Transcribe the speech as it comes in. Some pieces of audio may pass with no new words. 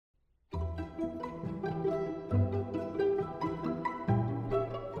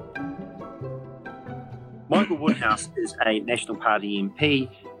Michael Woodhouse is a National Party MP,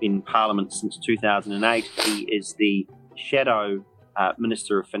 been in Parliament since 2008. He is the Shadow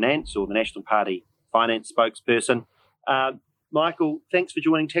Minister of Finance, or the National Party Finance spokesperson. Michael, thanks for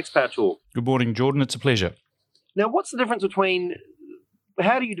joining Taxpayer Talk. Good morning, Jordan. It's a pleasure. Now, what's the difference between,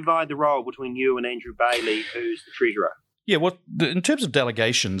 how do you divide the role between you and Andrew Bailey, who's the Treasurer? Yeah, well, in terms of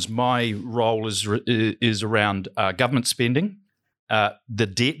delegations, my role is around government spending, the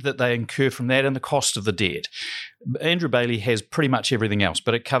debt that they incur from that, and the cost of the debt. Andrew Bailey has pretty much everything else,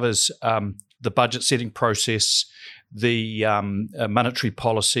 but it covers the budget setting process, the monetary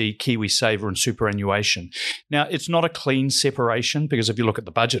policy, KiwiSaver, and superannuation. Now, it's not a clean separation because if you look at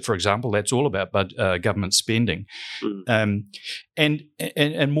the budget, for example, that's all about government spending. And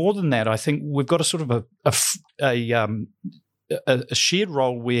more than that, I think we've got a sort of a shared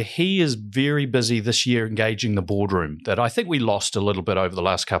role where he is very busy this year engaging the boardroom that I think we lost a little bit over the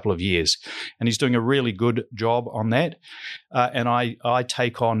last couple of years. And he's doing a really good job on that. And I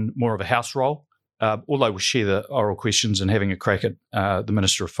take on more of a house role. Although we share the oral questions and having a crack at the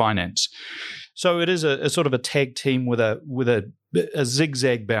Minister of Finance. So it is a sort of a tag team with a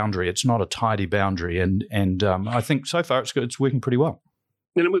zigzag boundary. It's not a tidy boundary. And I think so far it's working pretty well.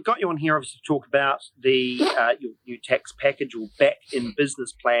 And we've got you on here obviously to talk about the your new tax package or back in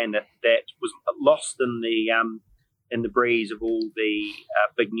business plan that was lost in the breeze of all the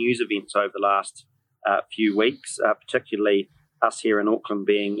big news events over the last few weeks, particularly us here in Auckland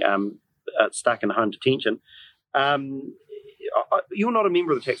being stuck in home detention. You're not a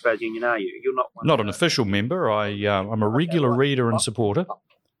member of the Taxpayers Union, are you? You're not an official member. I'm a regular reader and supporter.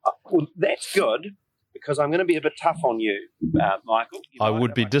 Well, that's good, because I'm going to be a bit tough on you, Michael. I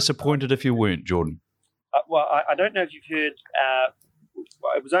would be disappointed if you weren't, Jordan. Well, I don't know if you've heard.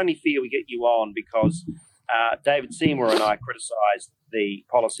 It was only fair we get you on because David Seymour and I criticised the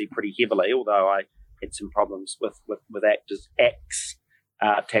policy pretty heavily, although I had some problems with ACT's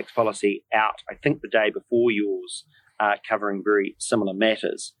tax policy out, I think, the day before yours, covering very similar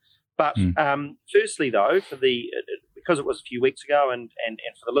matters. But firstly, though, because it was a few weeks ago, and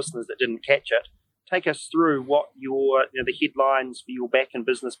for the listeners that didn't catch it, take us through what the headlines for your back in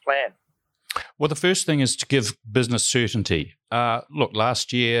business plan. Well, the first thing is to give business certainty. Look,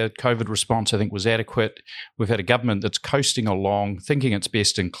 last year, COVID response, I think, was adequate. We've had a government that's coasting along, thinking it's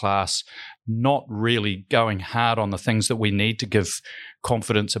best in class, not really going hard on the things that we need to give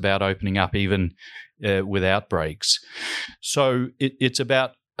confidence about opening up, even with outbreaks. So it's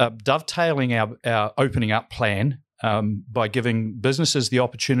about dovetailing our opening up plan by giving businesses the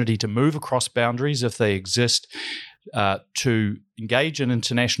opportunity to move across boundaries if they exist, to engage in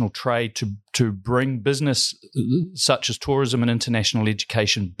international trade, to bring business such as tourism and international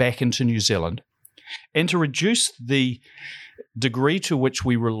education back into New Zealand, and to reduce the degree to which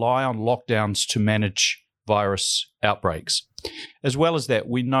we rely on lockdowns to manage virus outbreaks. As well as that,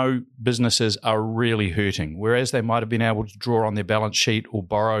 we know businesses are really hurting, whereas they might have been able to draw on their balance sheet or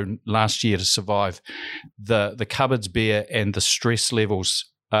borrow last year to survive. The cupboard's bare and the stress levels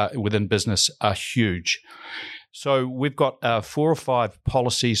within business are huge. So we've got 4 or 5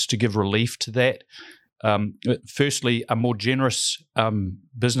 policies to give relief to that. Firstly, a more generous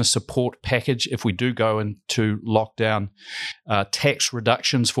business support package if we do go into lockdown, tax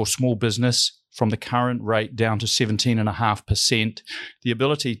reductions for small business from the current rate down to 17.5%, the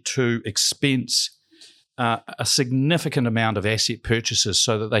ability to expense a significant amount of asset purchases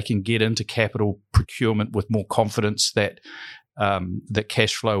so that they can get into capital procurement with more confidence that that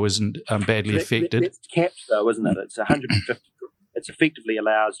cash flow isn't badly affected. It's capped, though, isn't it? It's 150. It effectively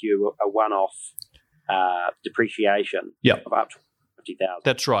allows you a one-off depreciation of up to 50,000.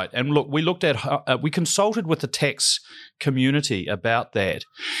 That's right. And look, we consulted with the tax community about that,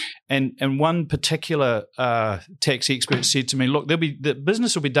 and one particular tax expert said to me, "Look, the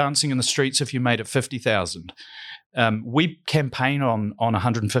business will be dancing in the streets if you made it 50,000." We campaigned on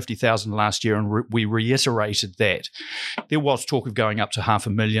 150,000 last year, and we reiterated that. There was talk of going up to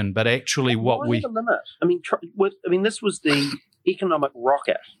 500,000, but actually, why the limit? This was the economic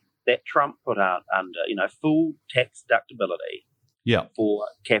rocket that Trump put out under, full tax deductibility for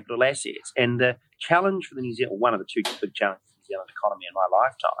capital assets. And the challenge for one of the 2 big challenges for the New Zealand economy in my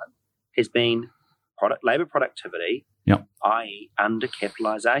lifetime has been labour productivity, i.e.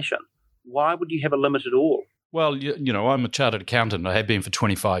 undercapitalisation. Why would you have a limit at all? Well, I'm a chartered accountant. I have been for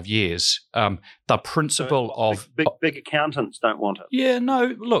 25 years. The principle of big accountants don't want it. Yeah,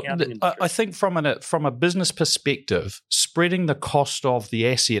 no. Look, I think from a business perspective, spreading the cost of the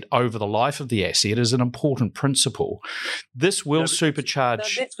asset over the life of the asset is an important principle. This will supercharge.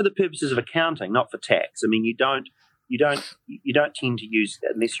 No, that's for the purposes of accounting, not for tax. I mean, you don't tend to use,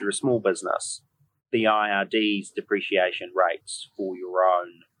 unless you're a small business, the IRD's depreciation rates for your own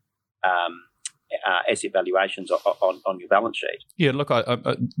asset valuations on your balance sheet. Yeah, look,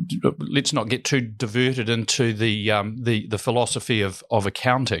 let's not get too diverted into the philosophy of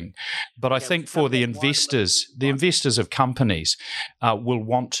accounting, but I think for the investors of companies will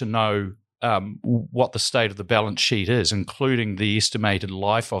want to know what the state of the balance sheet is, including the estimated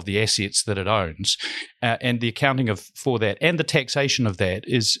life of the assets that it owns, and the accounting for that, and the taxation of that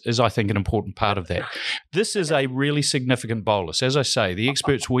is I think an important part of that. This is a really significant bolus. As I say, the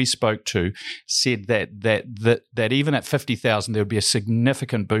experts we spoke to said that even at 50,000 there would be a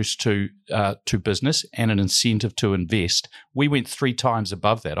significant boost to business and an incentive to invest. We went 3 times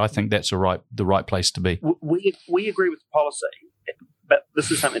above that. I think that's the right place to be. We agree with the policy. But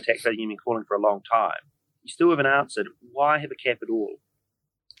this is something the tax regime has been calling for a long time. You still haven't answered, why have a cap at all?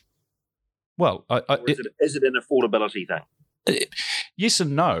 Well, is it an affordability thing? Yes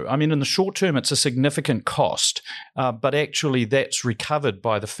and no. I mean, in the short term, it's a significant cost, but actually that's recovered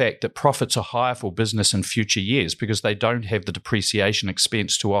by the fact that profits are higher for business in future years because they don't have the depreciation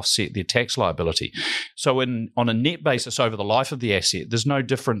expense to offset their tax liability. So on a net basis over the life of the asset, there's no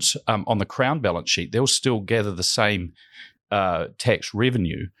difference on the Crown balance sheet. They'll still gather the same tax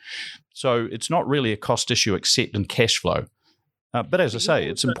revenue. So it's not really a cost issue except in cash flow. But as I say,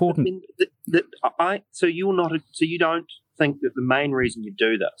 it's important. So you don't think that the main reason you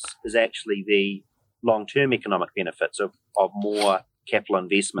do this is actually the long-term economic benefits of more capital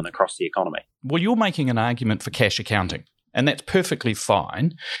investment across the economy? Well, you're making an argument for cash accounting. And that's perfectly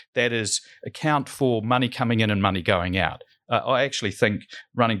fine. That is, account for money coming in and money going out. I actually think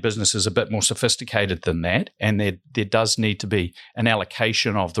running business is a bit more sophisticated than that, and there does need to be an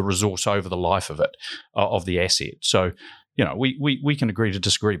allocation of the resource over the life of it, of the asset. So, we can agree to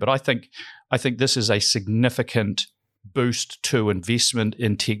disagree, but I think this is a significant boost to investment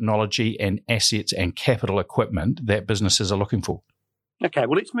in technology and assets and capital equipment that businesses are looking for. Okay,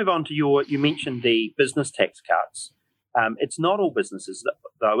 well, let's move on to you mentioned the business tax cuts. It's not all businesses,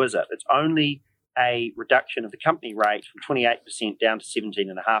 though, is it? It's only a reduction of the company rate from 28% down to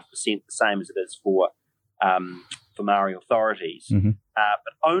 17.5%, the same as it is for Maori authorities,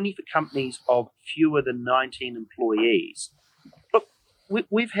 but only for companies of fewer than 19 employees. Look,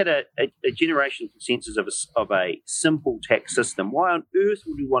 we've had a generation consensus of a simple tax system. Why on earth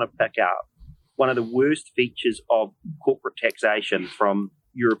would we want to pick out one of the worst features of corporate taxation from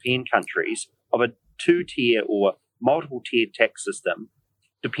European countries of a 2-tier or multiple-tiered tax system,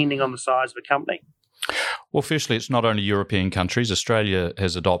 depending on the size of a company? Well, firstly, it's not only European countries. Australia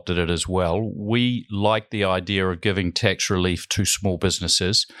has adopted it as well. We like the idea of giving tax relief to small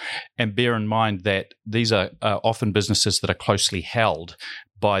businesses, and bear in mind that these are often businesses that are closely held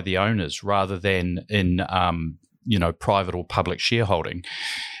by the owners rather than in private or public shareholding.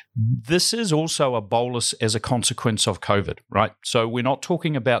 This is also a bolus as a consequence of COVID, right? So we're not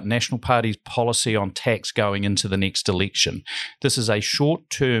talking about National Party's policy on tax going into the next election. This is a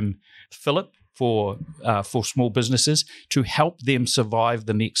short-term fillip for small businesses to help them survive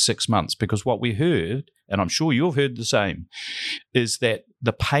the next 6 months. Because what we heard, and I'm sure you've heard the same, is that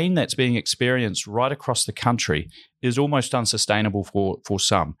the pain that's being experienced right across the country is almost unsustainable for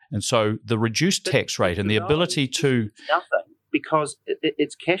some. And so the reduced tax rate and the ability to... Nothing, because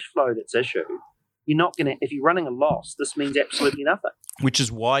it's cash flow that's issued. You're not going to, if you're running a loss, this means absolutely nothing. Which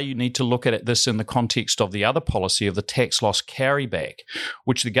is why you need to look at this in the context of the other policy of the tax loss carryback,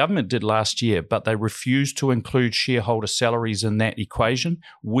 which the government did last year, but they refused to include shareholder salaries in that equation.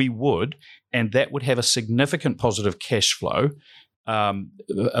 We would, and that would have a significant positive cash flow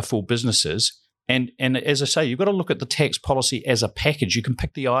for businesses. And as I say, you've got to look at the tax policy as a package. You can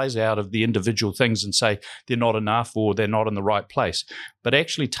pick the eyes out of the individual things and say they're not enough or they're not in the right place. But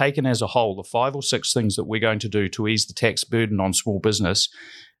actually taken as a whole, the 5 or 6 things that we're going to do to ease the tax burden on small business,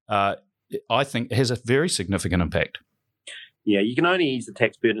 I think has a very significant impact. Yeah, you can only ease the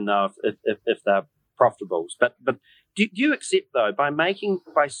tax burden though if they're profitable. But do you accept though, by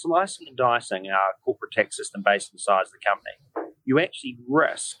slicing and dicing our corporate tax system based on the size of the company, you actually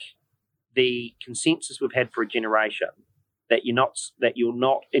risk the consensus we've had for a generation that you're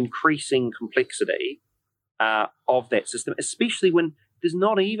not increasing complexity of that system, especially when there's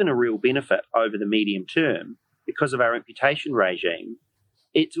not even a real benefit over the medium term because of our imputation regime.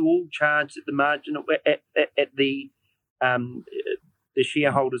 It's all charged at the marginal at the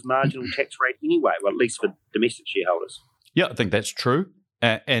shareholders' marginal tax rate anyway. Well, at least for domestic shareholders. Yeah, I think that's true.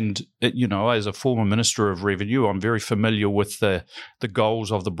 And, as a former Minister of Revenue, I'm very familiar with the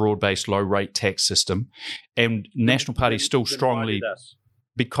goals of the broad-based low-rate tax system. And National Party still strongly...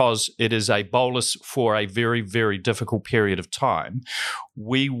 because it is a bolus for a very, very difficult period of time,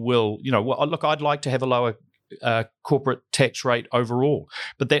 we will, look, I'd like to have a lower corporate tax rate overall.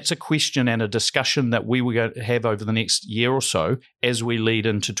 But that's a question and a discussion that we will going to have over the next year or so as we lead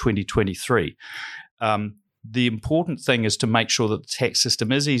into 2023. The important thing is to make sure that the tax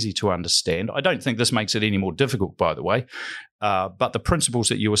system is easy to understand. I don't think this makes it any more difficult, by the way, but the principles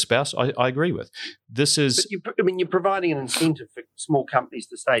that you espouse, I agree with. This is... But you're providing an incentive for small companies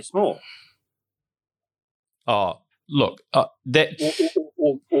to stay small. Look, that...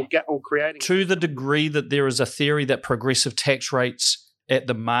 Or creating... To the degree that there is a theory that progressive tax rates at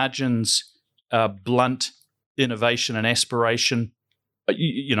the margins blunt innovation and aspiration,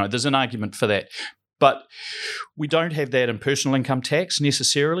 there's an argument for that. But we don't have that in personal income tax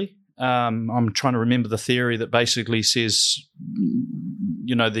necessarily. I'm trying to remember the theory that basically says,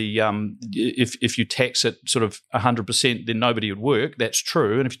 if you tax it sort of 100%, then nobody would work. That's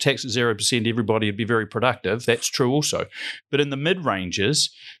true. And if you tax it 0%, everybody would be very productive. That's true also. But in the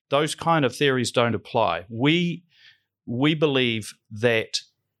mid-ranges, those kind of theories don't apply. We believe that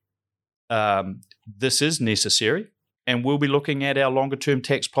this is necessary, and we'll be looking at our longer-term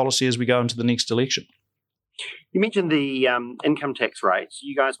tax policy as we go into the next election. You mentioned the income tax rates.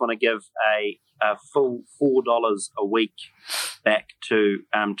 You guys want to give a full $4 a week back to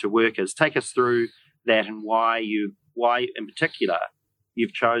workers. Take us through that and why in particular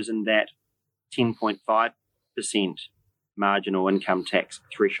you've chosen that 10.5% marginal income tax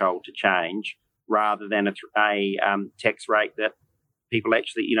threshold to change rather than a tax rate that people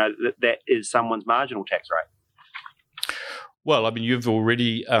actually, that is someone's marginal tax rate. Well, I mean, you've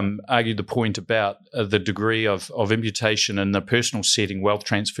already argued the point about the degree of imputation in the personal setting. Wealth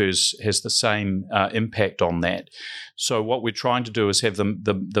transfers has the same impact on that. So what we're trying to do is have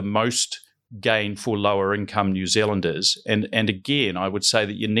the most gain for lower income New Zealanders. And again, I would say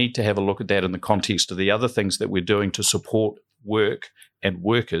that you need to have a look at that in the context of the other things that we're doing to support work and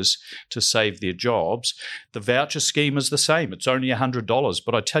workers to save their jobs. The voucher scheme is the same. It's only $100.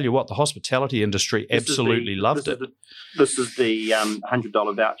 But I tell you what, the hospitality industry absolutely loved it. This is the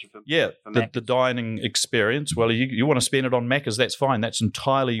 $100 voucher for the dining experience. Well, you want to spend it on Macca's, that's fine. That's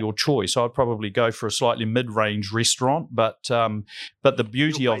entirely your choice. I'd probably go for a slightly mid-range restaurant, but the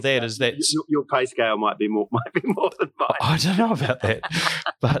beauty of that is that your pay scale might be more than mine. I don't know about that,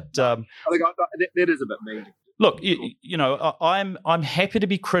 but I think that is a bit mean. Look, I'm happy to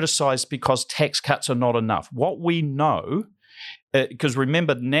be criticised because tax cuts are not enough. What we know, because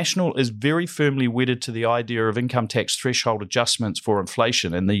remember, National is very firmly wedded to the idea of income tax threshold adjustments for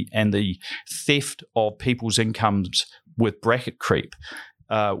inflation and the theft of people's incomes with bracket creep.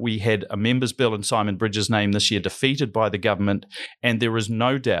 We had a members' bill in Simon Bridges' name this year defeated by the government, and there is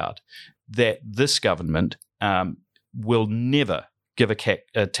no doubt that this government will never give a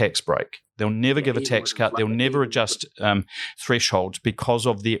tax break. They'll never give a tax cut. They'll never adjust thresholds because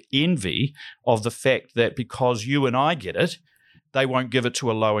of their envy of the fact that because you and I get it, they won't give it to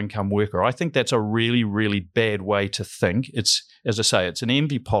a low-income worker. I think that's a really, really bad way to think. It's, as I say, it's an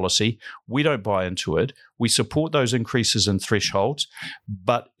envy policy. We don't buy into it. We support those increases in thresholds.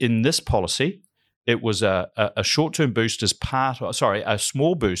 But in this policy, it was a short-term boost a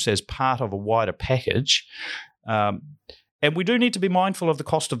small boost as part of a wider package. And we do need to be mindful of the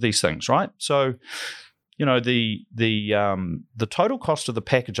cost of these things, right? So, the total cost of the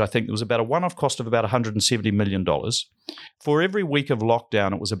package, I think, was about a one-off cost of about $170 million. For every week of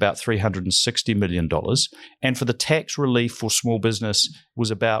lockdown, it was about $360 million. And for the tax relief for small business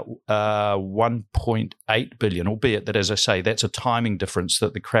was about $1.8 billion, albeit that, as I say, that's a timing difference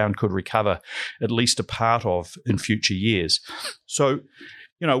that the Crown could recover at least a part of in future years. So,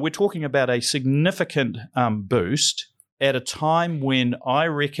 we're talking about a significant boost at a time when I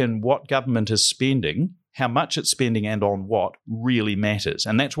reckon what government is spending, how much it's spending and on what really matters.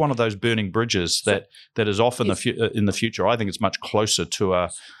 And that's one of those burning bridges that is often in the future. I think it's much closer to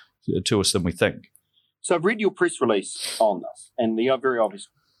us than we think. So I've read your press release on this, and the very obvious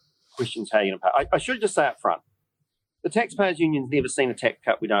question is how you're going to pay. I should just say up front, the Taxpayers Union's never seen a tax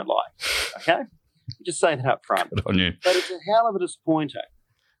cut we don't like, okay? Just say that up front. Good on you. But it's a hell of a disappointing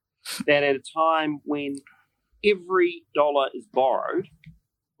that at a time when every dollar is borrowed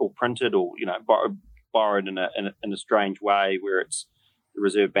or printed or borrowed in a strange way where it's the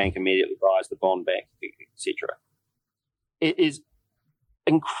Reserve Bank immediately buys the bond back, etc. It is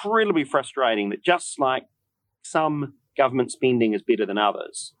incredibly frustrating that just like some government spending is better than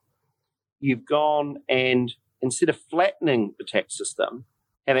others, you've gone and instead of flattening the tax system,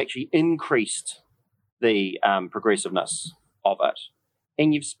 have actually increased the progressiveness of it,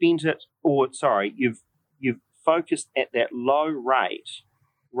 and you've spent it, you've focused at that low rate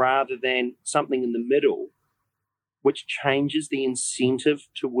rather than something in the middle, which changes the incentive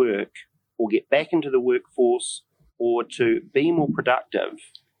to work or get back into the workforce or to be more productive.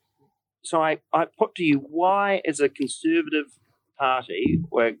 So I put to you, why is a Conservative party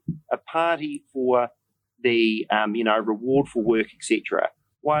or a party for the reward for work, etc.,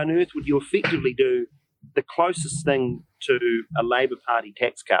 why on earth would you effectively do the closest thing to a Labor Party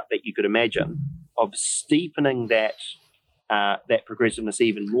tax cut that you could imagine, of steepening that progressiveness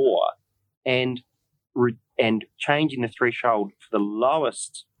even more and changing the threshold for the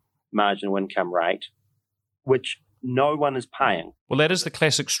lowest marginal income rate, which no one is paying? Well, that is the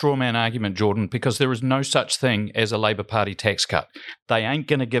classic straw man argument, Jordan, because there is no such thing as a Labor Party tax cut. They ain't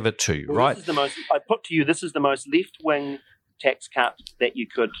going to give it to you, right? I put to you, this is the most left-wing tax cut that you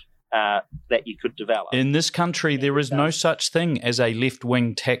could develop. In this country, there is no such thing as a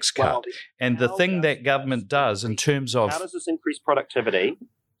left-wing tax cut. And the thing that government does in terms of... How does this increase productivity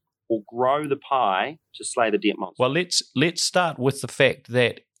or grow the pie to slay the debt monster? Well, let's start with the fact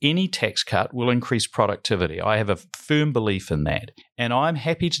that any tax cut will increase productivity. I have a firm belief in that. And I'm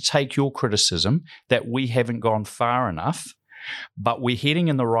happy to take your criticism that we haven't gone far enough, but we're heading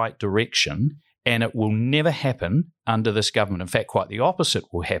in the right direction. And it will never happen under this government. In fact, quite the opposite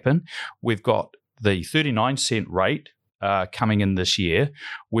will happen. We've got the 39-cent rate coming in this year.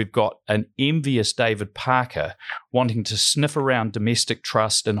 We've got an envious David Parker wanting to sniff around domestic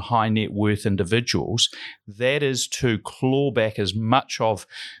trust and high net worth individuals. That is to claw back as much of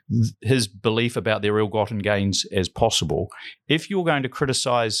his belief about their ill-gotten gains as possible. If you're going to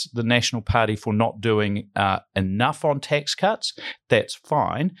criticise the National Party for not doing enough on tax cuts, that's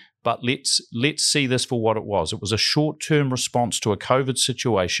fine. But let's see this for what it was. It was a short-term response to a COVID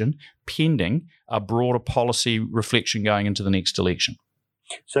situation, pending a broader policy reflection going into the next election.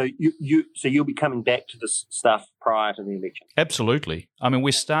 So you'll be coming back to this stuff prior to the election? Absolutely. I mean,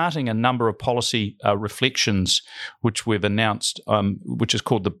 we're starting a number of policy reflections, which we've announced, which is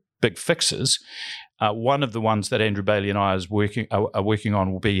called the Big Fixes. One of the ones that Andrew Bailey and I are working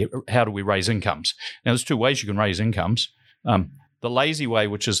on will be, how do we raise incomes? Now, there's two ways you can raise incomes. The lazy way,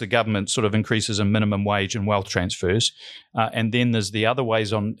 which is the government sort of increases a minimum wage and wealth transfers. And then there's the other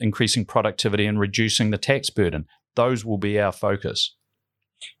ways on increasing productivity and reducing the tax burden. Those will be our focus.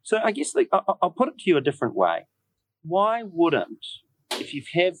 So I guess I'll put it to you a different way. Why wouldn't, if you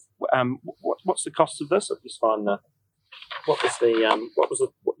have, what's the cost of this? I'll just find what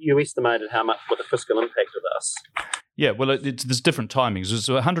you estimated what the fiscal impact of this? Yeah, well, there's different timings. There's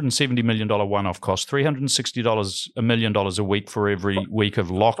a $170 million one-off cost, $360 million a week for every week of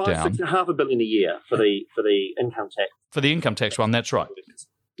lockdown. $5.5 billion a year for the income tax. For the income tax one, that's right.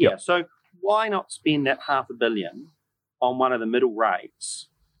 Yeah. Yep. So why not spend that $500 million on one of the middle rates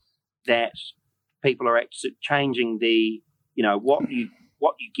that people are actually changing what you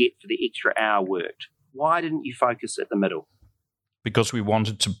get for the extra hour worked? Why didn't you focus at the middle? Because we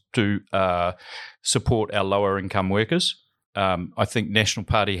wanted to support our lower income workers. I think National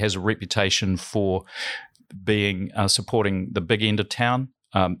Party has a reputation for being supporting the big end of town.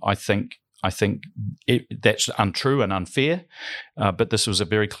 I think that's untrue and unfair, but this was a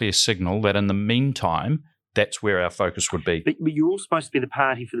very clear signal that in the meantime, that's where our focus would be. But you're all supposed to be the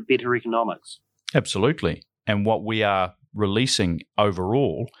party for the better economics. Absolutely. And what we are releasing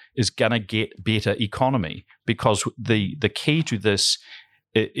overall is going to get better economy, because the key to this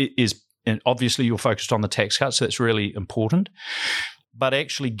is, and obviously you're focused on the tax cuts, so that's really important, but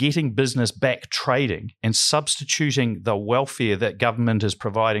actually getting business back trading and substituting the welfare that government is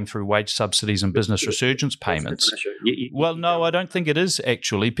providing through wage subsidies and business resurgence payments. Well, no, I don't think it is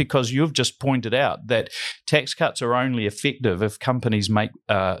actually, because you've just pointed out that tax cuts are only effective if companies make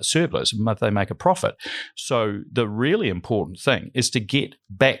surplus, if they make a profit. So the really important thing is to get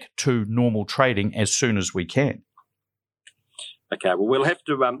back to normal trading as soon as we can. Okay, well, we'll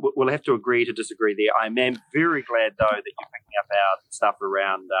have to agree to disagree there. I am very glad, though, that you're picking up our stuff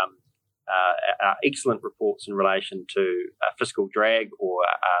around our excellent reports in relation to fiscal drag or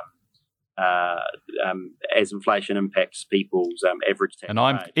as inflation impacts people's average tax. And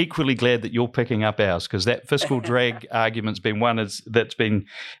I'm equally glad that you're picking up ours, because that fiscal drag argument's been one that's been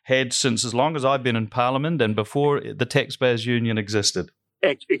had since as long as I've been in Parliament and before the Taxpayers Union existed.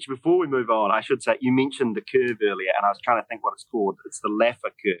 Actually, before we move on, I should say, you mentioned the curve earlier, and I was trying to think what it's called. It's the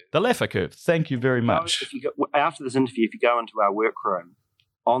Laffer curve. The Laffer curve. Thank you very much. After this interview, if you go into our workroom,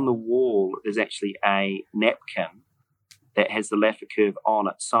 on the wall is actually a napkin that has the Laffer curve on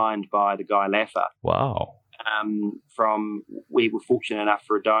it, signed by the guy Laffer. Wow. We were fortunate enough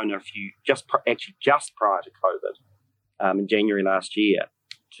for a donor just prior to COVID, in January last year,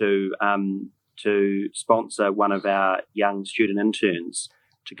 to sponsor one of our young student interns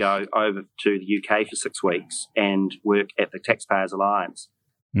to go over to the UK for 6 weeks and work at the Taxpayers Alliance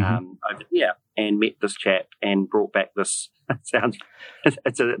over here, and met this chap and brought back this.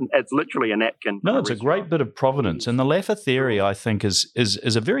 It's literally a napkin. No, it's a great bit of provenance. And the Laffer theory, I think, is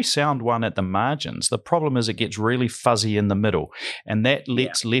a very sound one at the margins. The problem is it gets really fuzzy in the middle, and that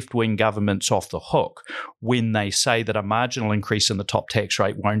lets left-wing governments off the hook when they say that a marginal increase in the top tax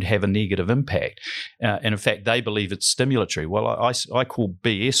rate won't have a negative impact. And in fact, they believe it's stimulatory. Well, I call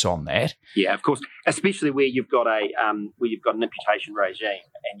BS on that. Yeah, of course, especially where you've got an imputation regime,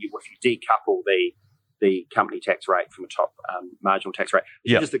 and if you decouple the company tax rate from a top marginal tax rate.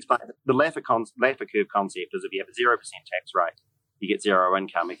 Just explain the Laffer curve concept is if you have a 0% tax rate, you get zero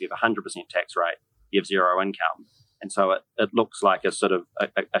income. If you have a 100% tax rate, you have zero income. And so it looks like a sort of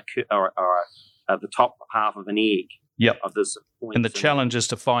the top half of an egg of this point. And the challenge is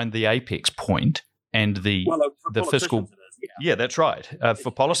to find the apex point and the fiscal. Yeah, that's right.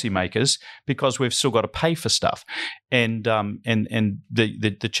 For policymakers, because we've still got to pay for stuff, and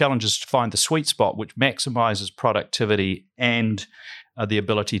the challenge is to find the sweet spot which maximises productivity and the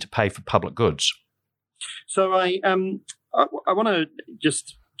ability to pay for public goods. So I want to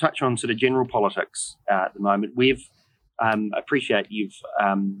just touch on sort of general politics at the moment. We've appreciate you've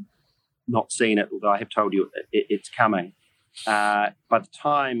not seen it, although I have told you it's coming. By the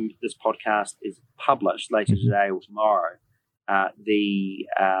time this podcast is published later today or tomorrow, the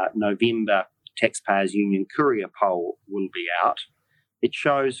November Taxpayers Union Courier poll will be out. It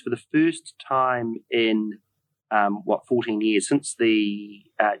shows for the first time in 14 years since the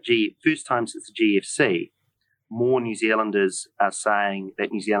GFC, more New Zealanders are saying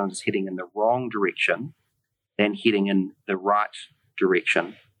that New Zealand is heading in the wrong direction than heading in the right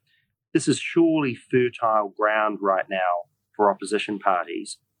direction. This is surely fertile ground right now for opposition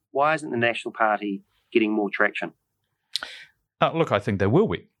parties. Why isn't the National Party getting more traction? Look, I think they will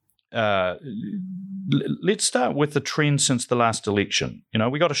be. Let's start with the trend since the last election.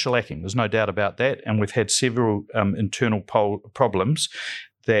 We got a shellacking, there's no doubt about that, and we've had several internal problems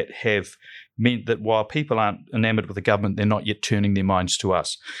that have meant that while people aren't enamoured with the government, they're not yet turning their minds to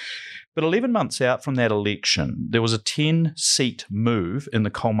us. But 11 months out from that election, there was a 10-seat move in the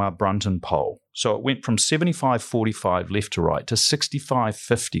Colmar-Brunton poll. So it went from 75-45 left to right to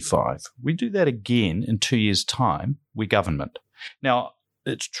 65-55. We do that again in 2 years' time, we're government. Now,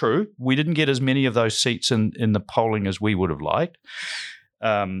 it's true, we didn't get as many of those seats in the polling as we would have liked,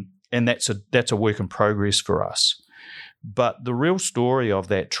 and that's a work in progress for us. But the real story of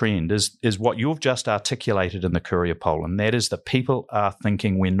that trend is what you've just articulated in the Courier poll, and that is that people are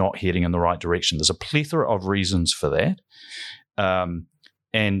thinking we're not heading in the right direction. There's a plethora of reasons for that,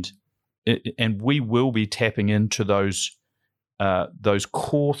 and we will be tapping into those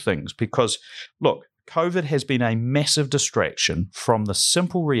core things because, look, COVID has been a massive distraction from the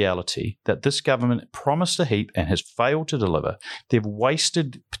simple reality that this government promised a heap and has failed to deliver. They've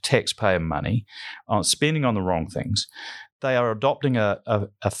wasted taxpayer money on spending on the wrong things. They are adopting a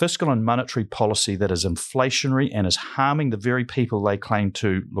fiscal and monetary policy that is inflationary and is harming the very people they claim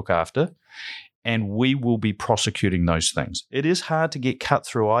to look after, and we will be prosecuting those things. It is hard to get cut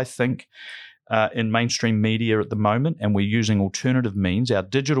through, I think, in mainstream media at the moment, and we're using alternative means. Our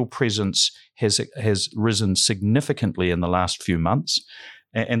digital presence has risen significantly in the last few months,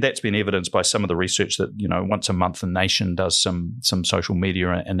 and that's been evidenced by some of the research that, once a month the Nation does some social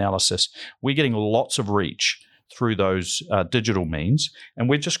media analysis. We're getting lots of reach through those digital means, and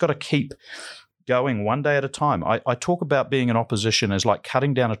we've just got to keep going one day at a time. I talk about being in opposition as like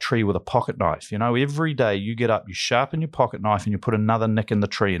cutting down a tree with a pocket knife. Every day you get up, you sharpen your pocket knife, and you put another nick in the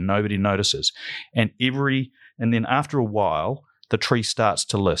tree, and nobody notices. And then after a while, the tree starts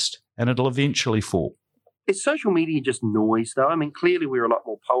to list, and it'll eventually fall. Is social media just noise, though? I mean, clearly we're a lot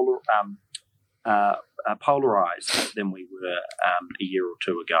more polarized than we were a year or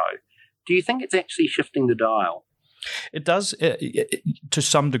two ago. Do you think it's actually shifting the dial? It does to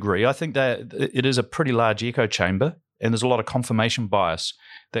some degree. I think that it is a pretty large echo chamber, and there's a lot of confirmation bias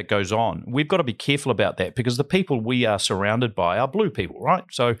that goes on. We've got to be careful about that because the people we are surrounded by are blue people, right?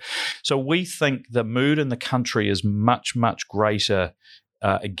 So we think the mood in the country is much, much greater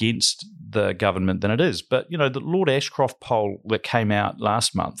against the government than it is. But, the Lord Ashcroft poll that came out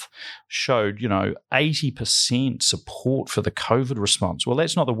last month showed, 80% support for the COVID response. Well,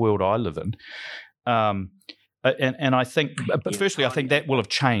 that's not the world I live in. And I think, but firstly, I think that will have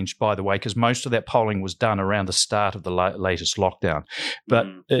changed, by the way, because most of that polling was done around the start of the latest lockdown. But,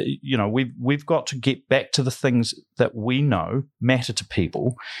 we've got to get back to the things that we know matter to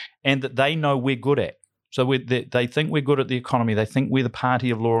people and that they know we're good at. So they think we're good at the economy. They think we're the party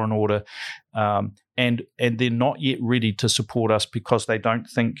of law and order. and they're not yet ready to support us because they don't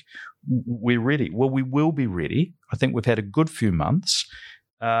think we're ready. Well, we will be ready. I think we've had a good few months,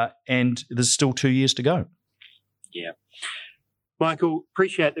 and there's still 2 years to go. Yeah. Michael,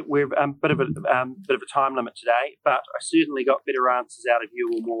 appreciate that we're a bit of a time limit today, but I certainly got better answers out of you,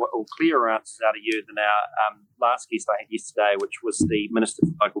 or clearer answers out of you than our last guest I had yesterday, which was the Minister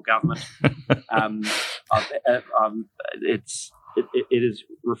for Local Government. It is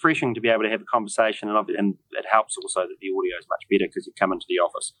refreshing to be able to have a conversation, and it helps also that the audio is much better because you come into the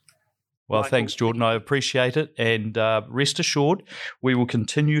office. Well, thanks, Jordan. I appreciate it. And rest assured, we will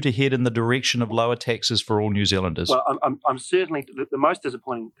continue to head in the direction of lower taxes for all New Zealanders. Well, I'm certainly, the most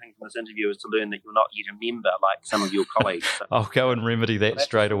disappointing thing from this interview is to learn that you're not yet a member like some of your colleagues. So I'll go and remedy that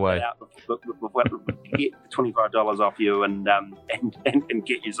straight away. Get $25 off you and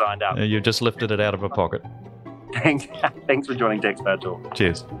get you signed up. You've just lifted it out of my pocket. Thanks for joining Taxpayer Talk.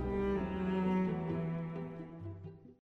 Cheers.